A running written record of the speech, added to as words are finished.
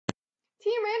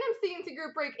Team Random C&C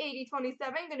Group Break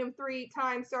 8027. Going to do them 3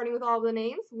 times, starting with all the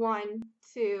names. 1,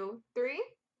 2, 3.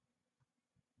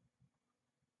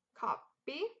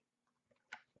 Copy.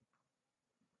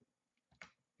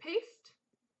 Paste.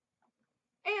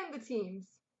 And the teams.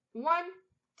 1,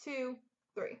 2,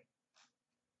 3.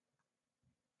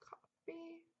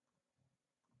 Copy.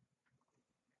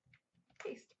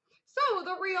 Paste. So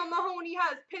the Real Mahoney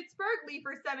has Pittsburgh,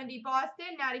 Leafer 70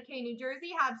 Boston, Natty K New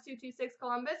Jersey, Habs 226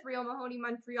 Columbus, Real Mahoney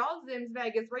Montreal, Zims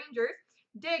Vegas Rangers.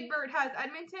 Digbert has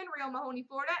Edmonton, Real Mahoney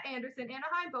Florida, Anderson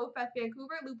Anaheim, Bofeth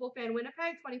Vancouver, Lupul Fan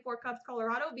Winnipeg, 24 Cups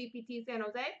Colorado, VPT San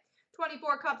Jose,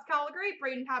 24 Cups Calgary,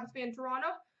 Braden Habs Fan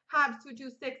Toronto, Habs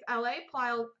 226 LA,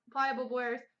 Pliable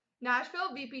Boyers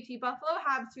Nashville, VPT Buffalo,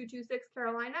 Habs 226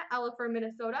 Carolina, Elliffer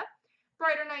Minnesota.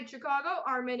 Brighter Night Chicago,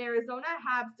 Armin Arizona,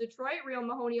 Habs Detroit, Real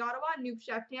Mahoney Ottawa, Noob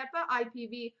Chef Tampa,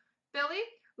 IPV Philly,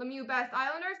 Lemieux Best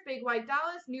Islanders, Big White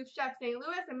Dallas, Noob Chef St.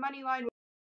 Louis, and Moneyline